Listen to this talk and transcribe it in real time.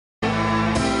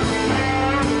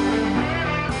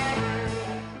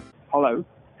Hello.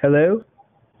 Hello?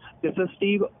 This is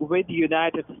Steve with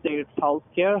United States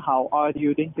Healthcare. How are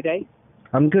you doing today?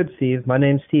 I'm good, Steve. My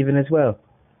name's Steven as well.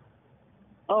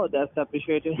 Oh, that's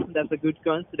appreciated. That's a good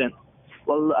coincidence.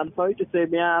 Well, I'm sorry to say,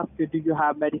 may I ask you, do you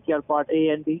have Medicare Part A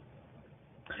and B?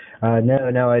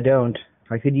 No, I don't.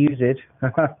 I could use it.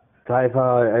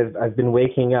 I've been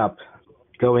waking up,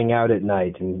 going out at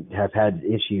night, and have had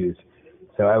issues.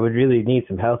 So I would really need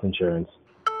some health insurance.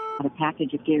 A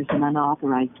package of gears and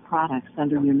unauthorized products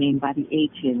under your name by the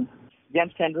A2.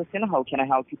 James Henderson, how can I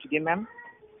help you today, ma'am?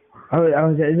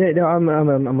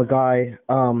 I'm a guy.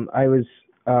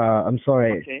 I'm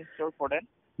sorry. Okay, sorry for that.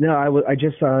 No, I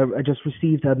just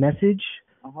received a message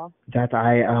that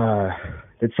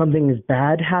that something is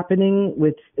bad happening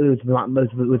with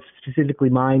specifically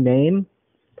my name.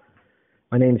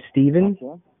 My name is Steven.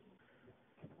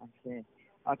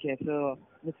 Okay, so,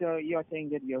 Mr., you are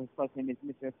saying that your first name is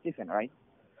Mr. Stephen, right?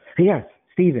 Yes,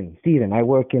 Steven. I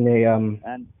work in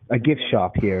a gift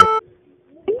shop here.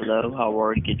 Hello, how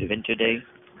are you doing today?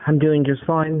 I'm doing just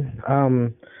fine.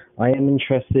 I am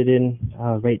interested in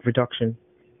rate reduction.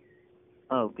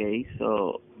 Okay,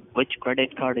 so which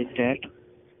credit card is that?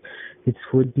 It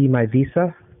would be my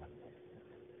Visa.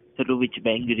 Through which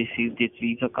bank you received this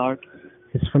Visa card?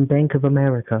 It's from Bank of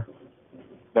America.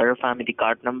 Verify me the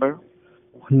card number.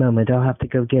 One moment, I'll have to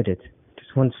go get it.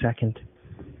 Just 1 second.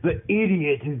 The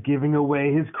idiot is giving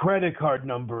away his credit card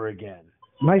number again.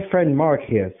 My friend Mark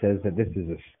here says that this is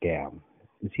a scam.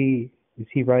 Is he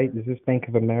right? Is this Bank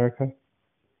of America?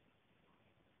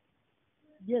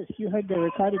 Yes, you heard the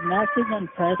recorded message and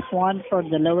press 1 for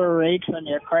the lower rates on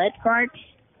your credit card.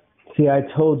 See, I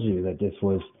told you that this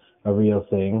was a real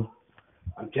thing.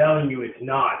 I'm telling you it's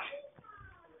not.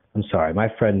 I'm sorry, my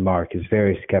friend Mark is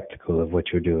very skeptical of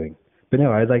what you're doing. But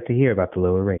no, I'd like to hear about the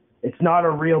lower rate. It's not a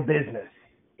real business.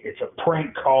 It's a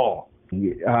prank call.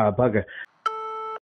 Bugger.